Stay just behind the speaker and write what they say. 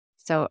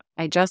So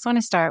I just want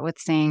to start with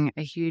saying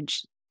a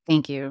huge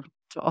thank you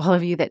to all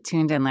of you that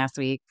tuned in last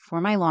week for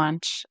my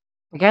launch.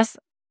 I guess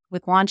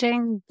with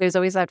launching, there's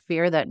always that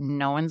fear that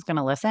no one's going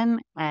to listen.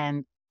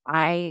 And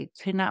I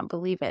could not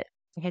believe it.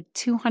 I had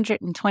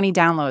 220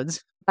 downloads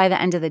by the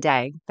end of the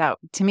day. That,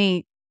 to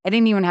me, I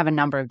didn't even have a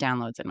number of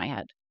downloads in my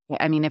head.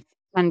 I mean, if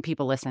 10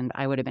 people listened,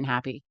 I would have been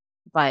happy.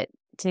 But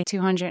to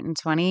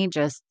 220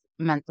 just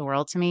meant the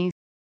world to me.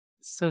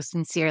 So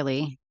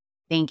sincerely,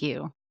 thank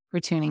you for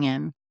tuning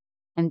in.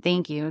 And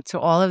thank you to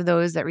all of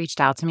those that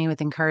reached out to me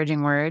with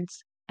encouraging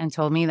words and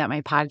told me that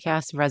my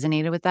podcast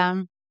resonated with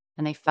them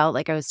and they felt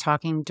like I was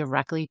talking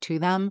directly to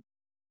them.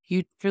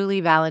 You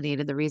truly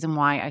validated the reason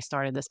why I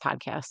started this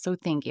podcast. So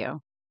thank you.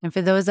 And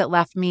for those that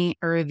left me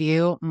a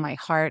review, my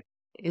heart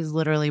is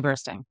literally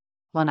bursting.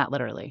 Well, not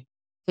literally,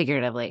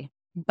 figuratively,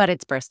 but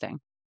it's bursting.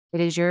 It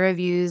is your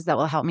reviews that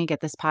will help me get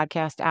this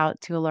podcast out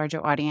to a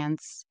larger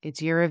audience.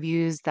 It's your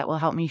reviews that will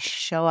help me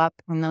show up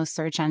in those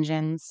search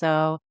engines.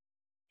 So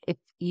if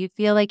you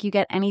feel like you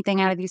get anything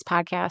out of these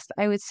podcasts,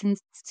 I would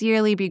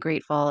sincerely be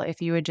grateful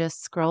if you would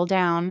just scroll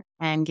down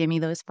and give me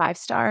those 5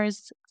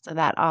 stars so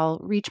that I'll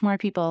reach more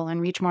people and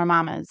reach more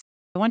mamas.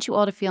 I want you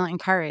all to feel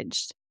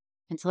encouraged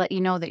and to let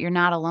you know that you're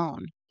not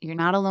alone. You're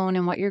not alone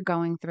in what you're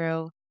going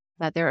through,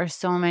 that there are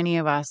so many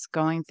of us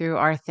going through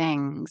our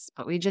things,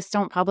 but we just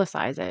don't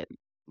publicize it.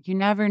 You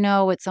never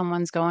know what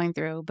someone's going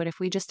through, but if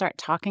we just start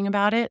talking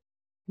about it,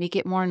 make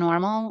it more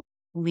normal,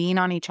 lean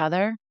on each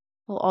other,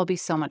 we'll all be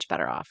so much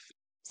better off.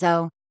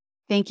 So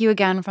thank you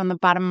again from the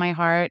bottom of my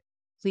heart.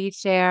 Please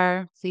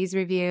share, please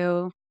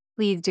review,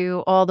 please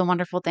do all the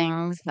wonderful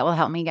things that will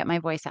help me get my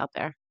voice out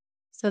there.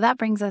 So that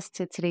brings us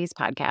to today's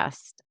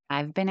podcast.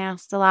 I've been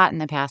asked a lot in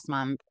the past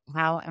month,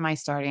 how am I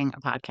starting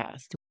a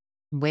podcast?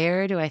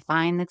 Where do I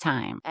find the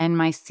time? And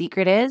my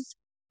secret is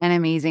an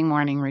amazing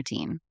morning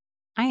routine.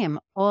 I am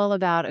all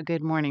about a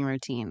good morning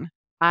routine.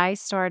 I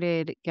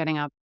started getting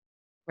up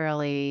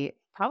early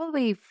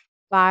probably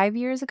 5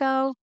 years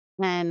ago,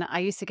 and I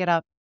used to get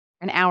up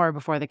an hour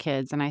before the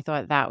kids, and I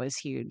thought that was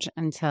huge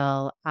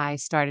until I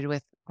started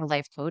with a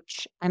life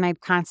coach. And I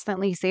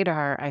constantly say to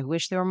her, I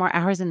wish there were more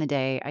hours in the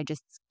day. I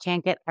just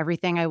can't get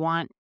everything I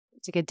want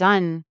to get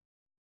done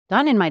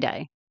in my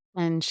day.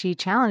 And she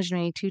challenged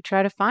me to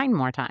try to find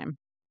more time.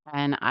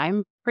 And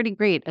I'm pretty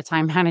great at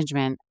time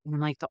management. And I'm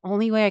like, the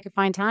only way I could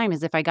find time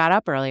is if I got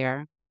up earlier.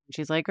 And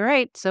she's like, all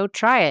right, so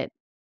try it.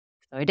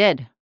 So I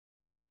did.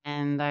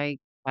 And I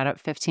got up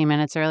 15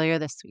 minutes earlier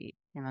this week.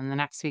 And then the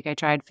next week I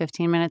tried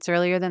 15 minutes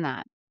earlier than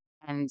that.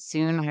 And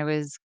soon I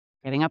was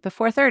getting up at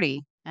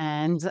 4:30.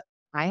 And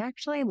I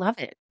actually love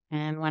it.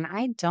 And when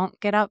I don't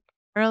get up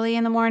early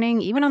in the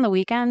morning, even on the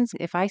weekends,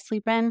 if I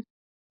sleep in,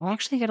 I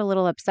actually get a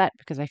little upset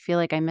because I feel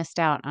like I missed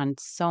out on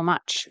so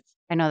much.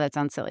 I know that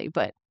sounds silly,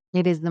 but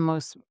it is the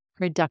most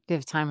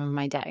productive time of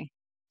my day.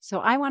 So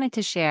I wanted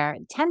to share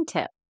 10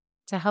 tips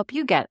to help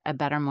you get a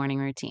better morning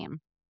routine.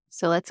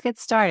 So let's get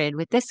started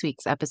with this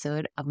week's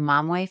episode of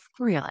Mom Wife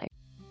Career Life.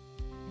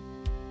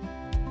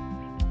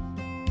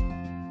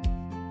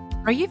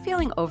 Are you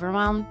feeling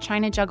overwhelmed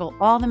trying to juggle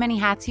all the many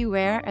hats you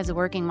wear as a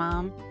working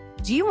mom?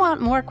 Do you want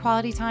more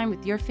quality time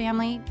with your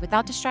family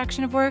without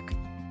distraction of work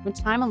and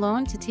time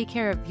alone to take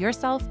care of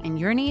yourself and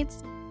your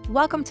needs?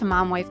 Welcome to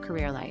Mom Wife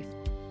Career Life.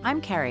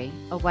 I'm Carrie,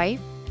 a wife,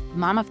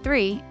 mom of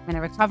 3, and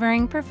a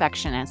recovering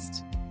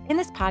perfectionist. In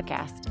this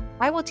podcast,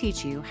 I will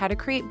teach you how to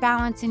create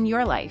balance in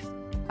your life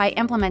by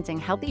implementing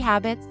healthy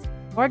habits,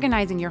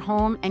 organizing your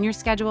home and your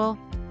schedule,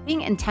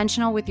 being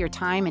intentional with your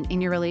time and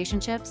in your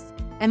relationships,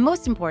 and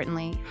most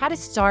importantly, how to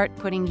start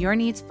putting your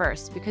needs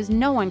first because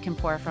no one can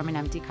pour from an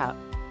empty cup.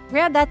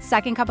 Grab that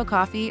second cup of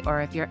coffee,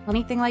 or if you're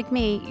anything like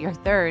me, your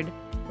third.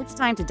 It's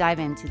time to dive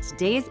into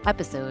today's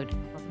episode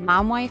of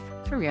Mom Wife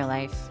Career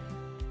Life.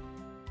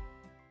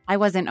 I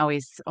wasn't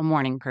always a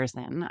morning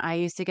person. I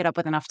used to get up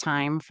with enough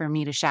time for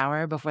me to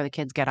shower before the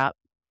kids get up.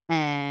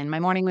 And my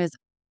morning was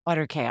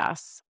utter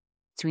chaos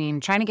between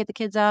trying to get the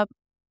kids up,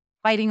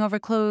 fighting over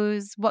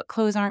clothes, what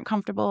clothes aren't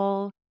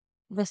comfortable.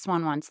 This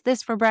one wants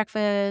this for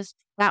breakfast.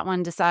 That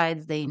one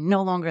decides they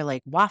no longer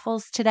like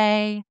waffles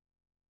today.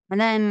 And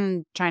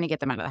then trying to get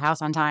them out of the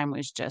house on time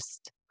was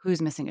just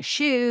who's missing a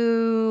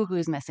shoe,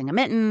 who's missing a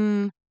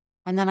mitten.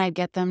 And then I'd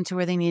get them to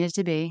where they needed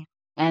to be.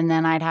 And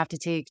then I'd have to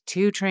take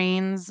 2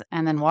 trains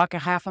and then walk a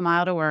half a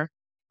mile to work.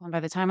 And by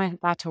the time I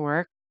got to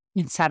work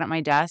and sat at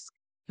my desk,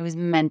 I was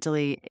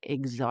mentally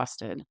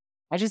exhausted.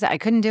 I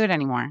couldn't do it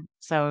anymore.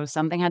 So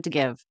something had to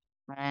give.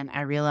 And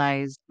I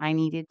realized I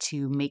needed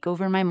to make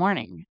over my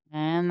morning.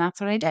 And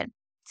that's what I did.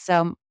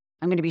 So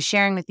I'm going to be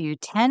sharing with you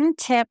 10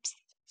 tips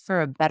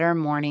for a better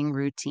morning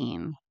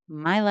routine.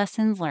 My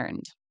lessons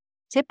learned.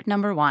 Tip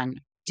number 1,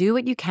 do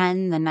what you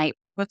can the night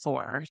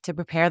before to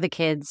prepare the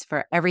kids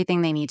for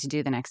everything they need to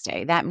do the next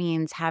day. That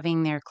means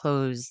having their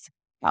clothes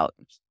out.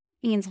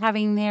 It means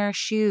having their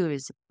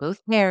shoes,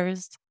 both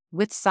pairs,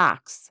 with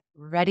socks,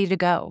 ready to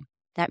go.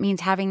 That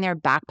means having their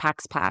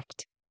backpacks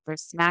packed for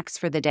snacks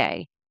for the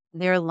day,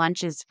 their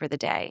lunches for the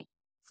day,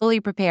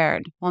 fully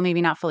prepared. Well,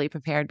 maybe not fully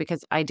prepared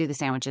because I do the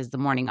sandwiches the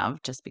morning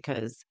of just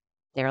because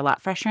They're a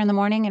lot fresher in the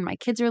morning, and my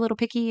kids are a little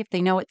picky. If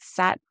they know it's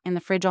sat in the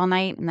fridge all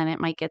night and then it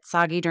might get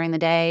soggy during the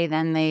day,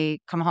 then they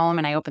come home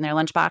and I open their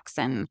lunchbox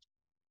and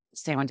the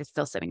sandwich is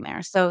still sitting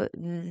there. So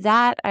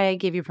that I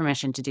give you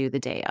permission to do the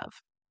day of.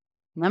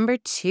 Number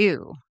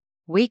 2,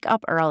 wake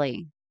up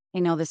early. I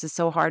know this is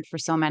so hard for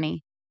so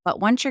many, but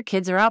once your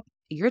kids are up,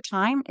 your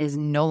time is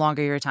no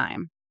longer your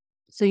time.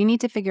 So you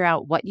need to figure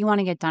out what you want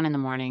to get done in the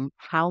morning,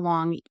 how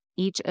long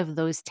each of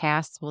those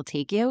tasks will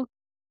take you,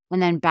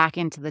 and then back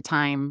into the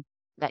time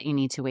that you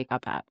need to wake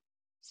up at.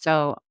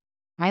 So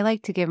I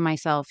like to give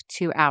myself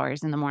 2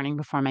 hours in the morning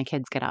before my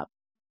kids get up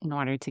in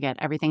order to get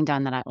everything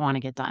done that I want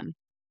to get done.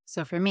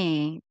 So for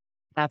me,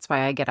 that's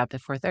why I get up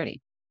at 4:30.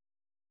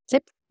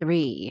 Tip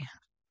 3,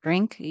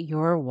 drink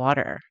your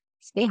water.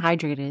 Stay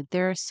hydrated.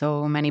 There are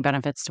so many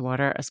benefits to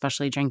water,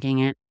 especially drinking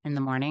it in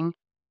the morning.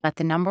 But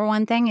the number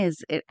one thing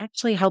is it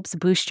actually helps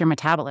boost your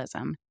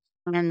metabolism.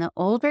 And the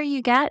older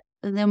you get,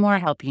 the more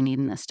help you need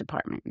in this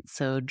department.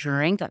 So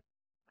drink up.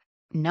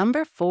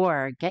 Number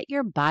 4, get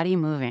your body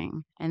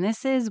moving. And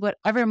this is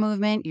whatever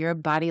movement your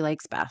body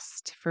likes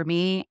best. For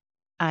me,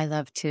 I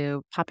love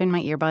to pop in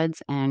my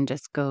earbuds and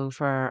just go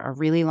for a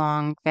really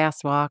long,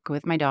 fast walk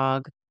with my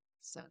dog.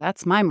 So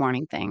that's my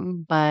morning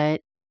thing,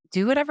 but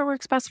do whatever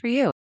works best for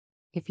you.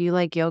 If you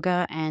like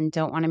yoga and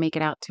don't want to make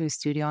it out to a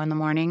studio in the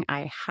morning,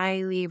 I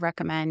highly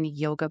recommend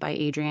Yoga by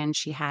Adriene.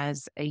 She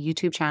has a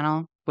YouTube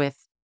channel with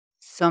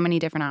so many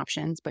different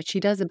options, but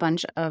she does a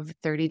bunch of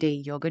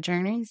 30-day yoga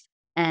journeys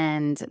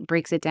and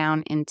breaks it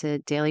down into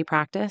daily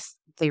practice.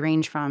 They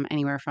range from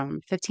anywhere from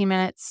 15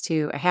 minutes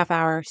to a half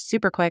hour,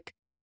 super quick.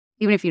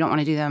 Even if you don't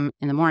want to do them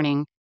in the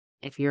morning,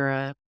 if you're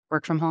a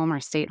work from home or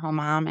stay-at-home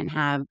mom and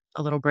have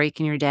a little break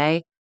in your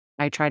day,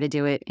 I try to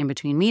do it in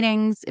between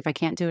meetings. If I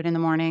can't do it in the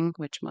morning,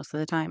 which most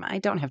of the time I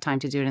don't have time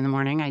to do it in the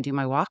morning, I do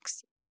my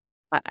walks,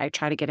 but I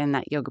try to get in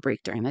that yoga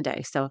break during the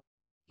day. So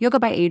Yoga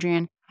by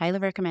Adriene, highly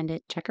recommend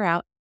it. Check her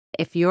out.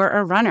 If you're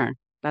a runner,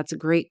 that's a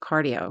great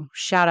cardio.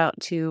 Shout out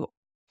to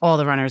all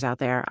the runners out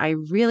there. I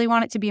really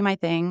want it to be my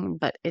thing,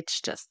 but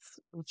it's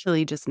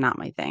really just not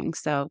my thing.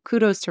 So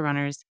kudos to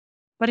runners.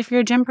 But if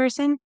you're a gym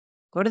person,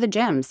 go to the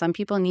gym. Some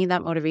people need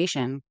that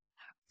motivation.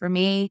 For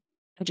me,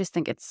 I just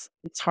think it's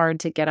hard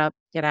to get up,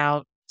 get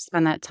out,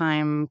 spend that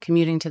time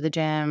commuting to the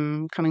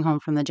gym, coming home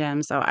from the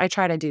gym. So I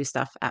try to do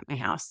stuff at my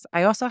house.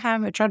 I also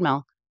have a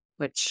treadmill,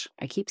 which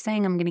I keep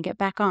saying I'm going to get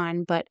back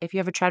on. But if you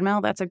have a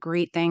treadmill, that's a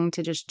great thing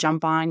to just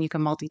jump on. You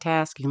can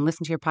multitask. You can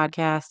listen to your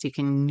podcast. You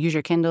can use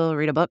your Kindle,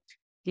 read a book.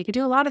 You can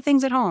do a lot of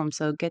things at home.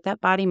 So get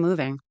that body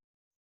moving.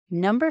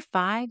 Number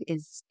 5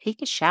 is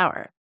take a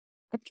shower.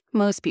 I think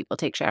most people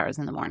take showers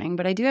in the morning,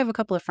 but I do have a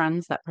couple of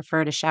friends that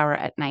prefer to shower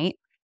at night.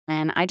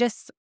 And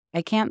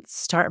I can't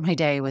start my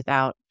day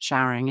without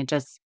showering. It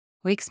just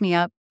wakes me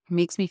up,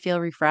 makes me feel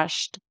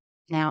refreshed.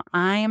 Now,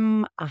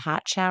 I'm a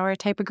hot shower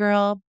type of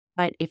girl,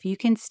 but if you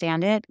can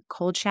stand it,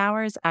 cold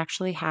showers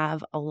actually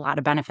have a lot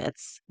of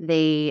benefits.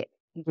 They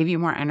give you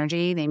more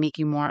energy, they make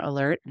you more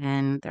alert,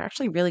 and they're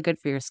actually really good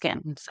for your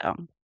skin. So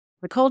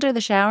the colder the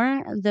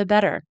shower, the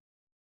better.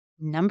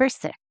 Number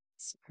 6,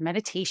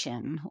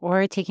 meditation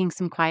or taking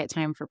some quiet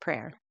time for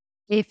prayer.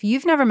 If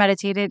you've never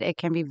meditated, it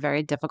can be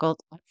very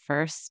difficult at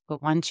first,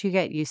 but once you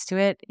get used to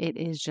it, it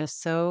is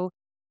just so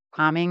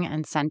calming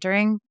and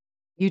centering.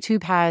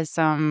 YouTube has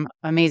some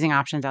amazing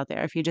options out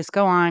there. If you just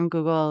go on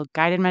Google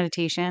guided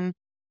meditation,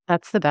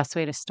 that's the best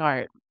way to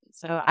start.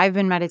 So I've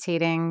been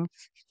meditating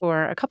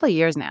for a couple of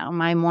years now.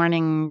 My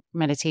morning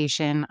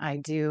meditation, I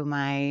do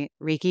my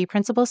Reiki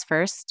principles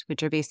first,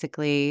 which are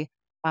basically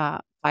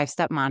a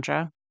 5-step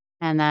mantra.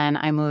 And then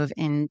I move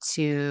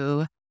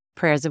into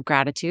prayers of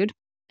gratitude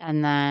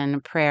and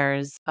then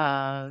prayers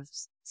of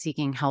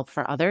seeking help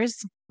for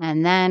others.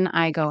 And then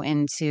I go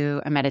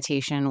into a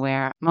meditation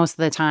where most of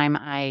the time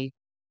I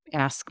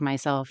ask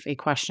myself a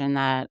question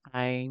that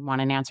I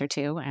want an answer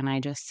to, and I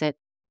just sit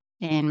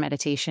in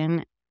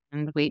meditation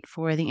and wait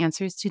for the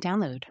answers to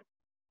download.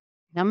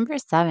 Number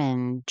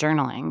 7,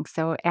 journaling.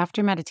 So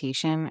after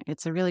meditation,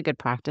 it's a really good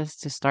practice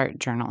to start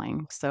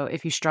journaling. So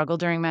if you struggle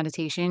during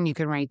meditation, you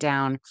can write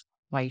down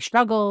why you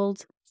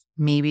struggled.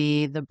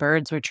 Maybe the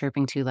birds were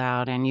chirping too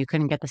loud and you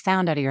couldn't get the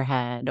sound out of your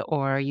head,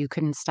 or you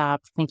couldn't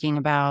stop thinking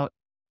about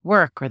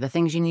work or the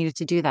things you needed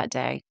to do that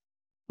day.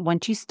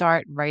 Once you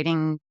start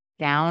writing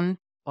down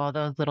all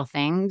those little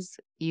things,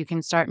 you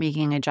can start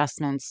making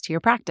adjustments to your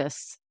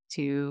practice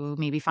to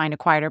maybe find a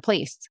quieter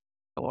place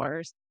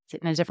or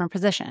sit in a different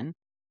position.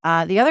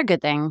 The other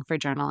good thing for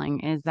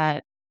journaling is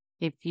that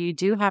if you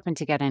do happen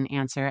to get an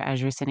answer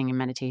as you're sitting in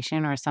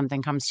meditation or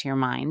something comes to your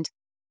mind,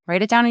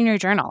 write it down in your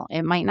journal.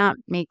 It might not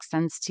make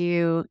sense to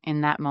you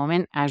in that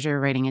moment as you're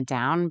writing it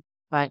down,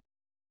 but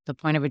the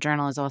point of a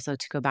journal is also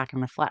to go back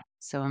and reflect.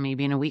 So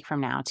maybe in a week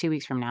from now, 2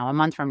 weeks from now, a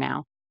month from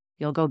now,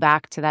 you'll go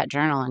back to that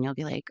journal and you'll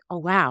be like, oh,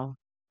 wow,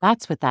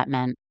 that's what that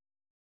meant.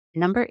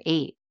 Number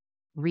 8,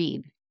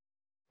 read.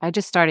 I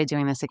just started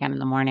doing this again in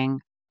the morning.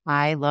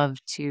 I love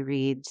to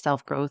read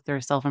self-growth or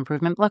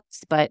self-improvement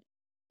books, but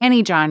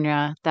any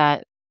genre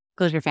that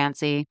goes your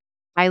fancy.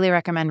 highly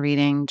recommend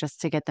reading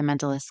just to get the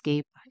mental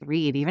escape.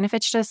 Read, even if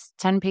it's just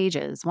 10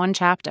 pages, one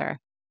chapter.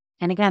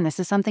 And again, this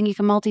is something you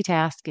can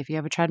multitask. If you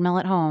have a treadmill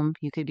at home,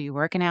 you could be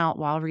working out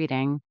while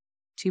reading.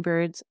 2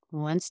 birds,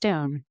 1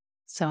 stone.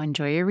 So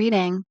enjoy your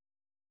reading.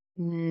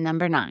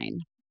 Number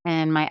 9,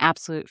 and my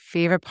absolute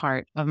favorite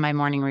part of my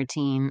morning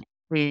routine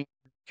is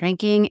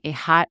drinking a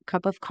hot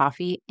cup of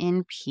coffee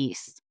in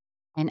peace.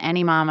 And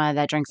any mama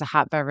that drinks a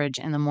hot beverage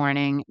in the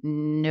morning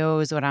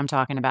knows what I'm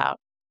talking about.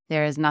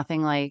 There is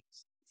nothing like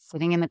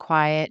sitting in the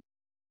quiet,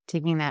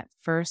 taking that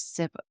first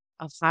sip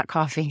of hot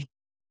coffee.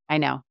 I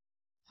know.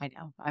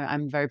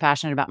 I'm very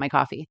passionate about my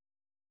coffee.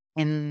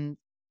 And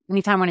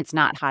anytime when it's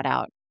not hot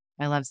out,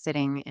 I love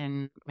sitting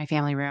in my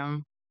family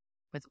room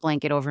with a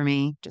blanket over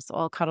me, just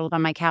all cuddled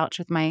on my couch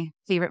with my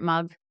favorite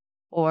mug.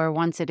 Or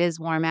once it is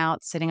warm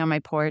out, sitting on my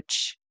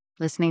porch,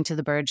 listening to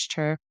the birds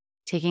chirp,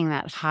 taking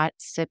that hot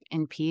sip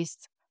in peace.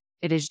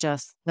 It is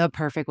just the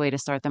perfect way to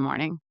start the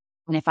morning.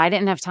 And if I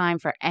didn't have time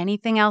for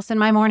anything else in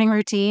my morning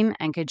routine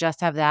and could just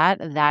have that,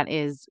 that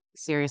is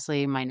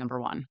seriously my number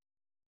 1.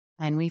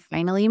 And we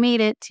finally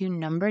made it to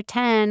number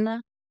 10.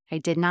 I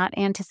did not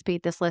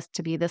anticipate this list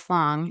to be this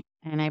long.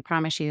 And I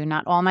promise you,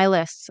 not all my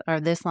lists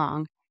are this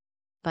long.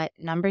 But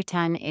number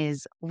 10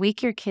 is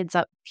wake your kids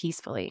up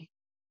peacefully.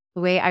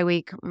 The way I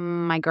wake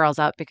my girls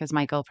up, because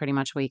Michael pretty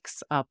much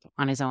wakes up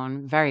on his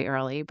own very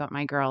early, but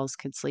my girls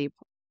could sleep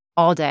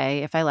all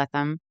day if I let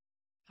them.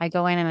 I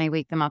go in and I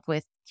wake them up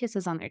with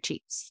kisses on their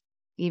cheeks.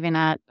 Even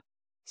at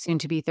soon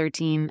to be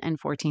 13 and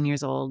 14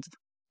 years old,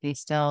 they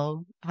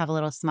still have a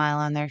little smile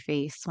on their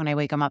face when I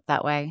wake them up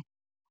that way.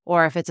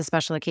 Or if it's a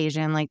special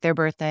occasion like their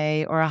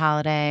birthday or a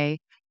holiday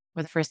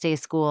or the first day of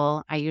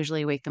school, I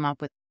usually wake them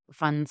up with a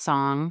fun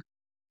song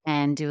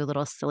and do a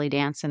little silly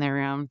dance in their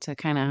room to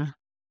kind of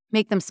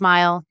make them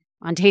smile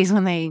on days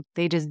when they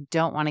just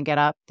don't want to get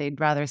up.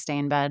 They'd rather stay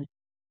in bed.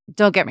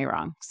 Don't get me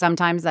wrong.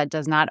 Sometimes that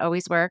does not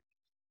always work.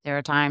 There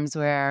are times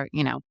where,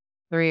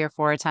 3 or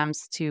 4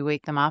 attempts to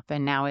wake them up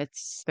and now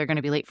they're going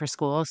to be late for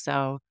school.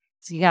 So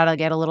you got to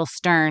get a little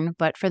stern.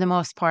 But for the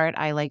most part,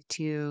 I like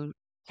to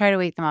try to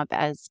wake them up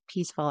as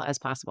peaceful as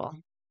possible.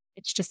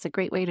 It's just a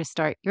great way to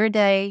start your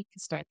day, to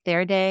start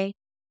their day.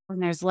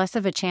 And there's less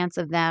of a chance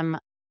of them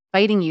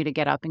fighting you to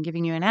get up and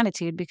giving you an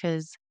attitude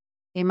because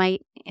they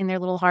might, in their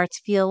little hearts,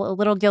 feel a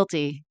little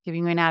guilty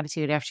giving you an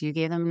attitude after you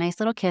gave them a nice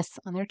little kiss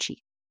on their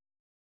cheek.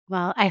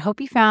 Well, I hope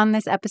you found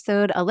this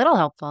episode a little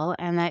helpful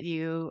and that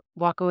you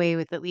walk away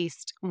with at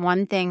least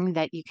one thing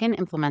that you can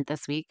implement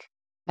this week.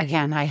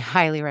 Again, I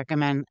highly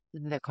recommend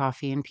the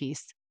coffee in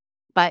peace.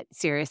 But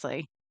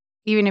seriously,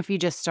 even if you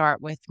just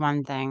start with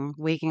one thing,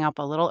 waking up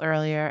a little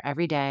earlier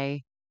every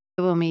day,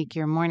 it will make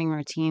your morning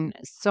routine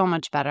so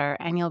much better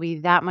and you'll be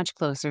that much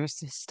closer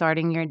to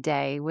starting your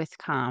day with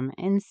calm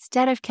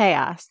instead of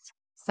chaos.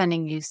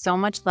 Sending you so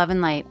much love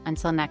and light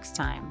until next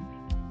time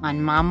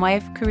on Mom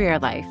Wife Career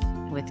Life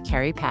with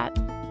Carrie Pat.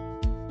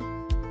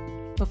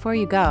 Before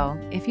you go,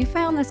 if you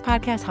found this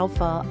podcast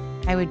helpful,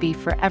 I would be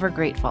forever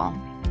grateful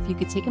if you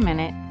could take a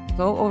minute,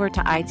 go over to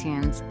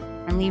iTunes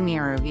and leave me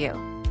a review.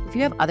 If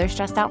you have other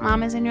stressed out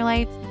mamas in your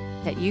life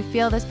that you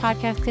feel this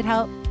podcast could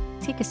help,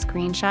 take a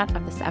screenshot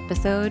of this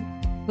episode,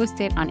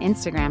 post it on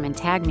Instagram and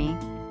tag me,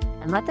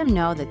 and let them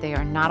know that they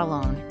are not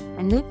alone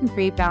and they can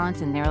create balance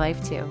in their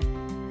life too.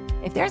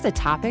 If there's a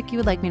topic you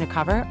would like me to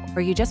cover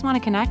or you just want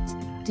to connect,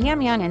 DM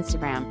me on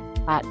Instagram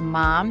at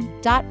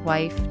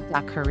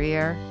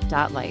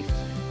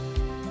mom.wife.career.life.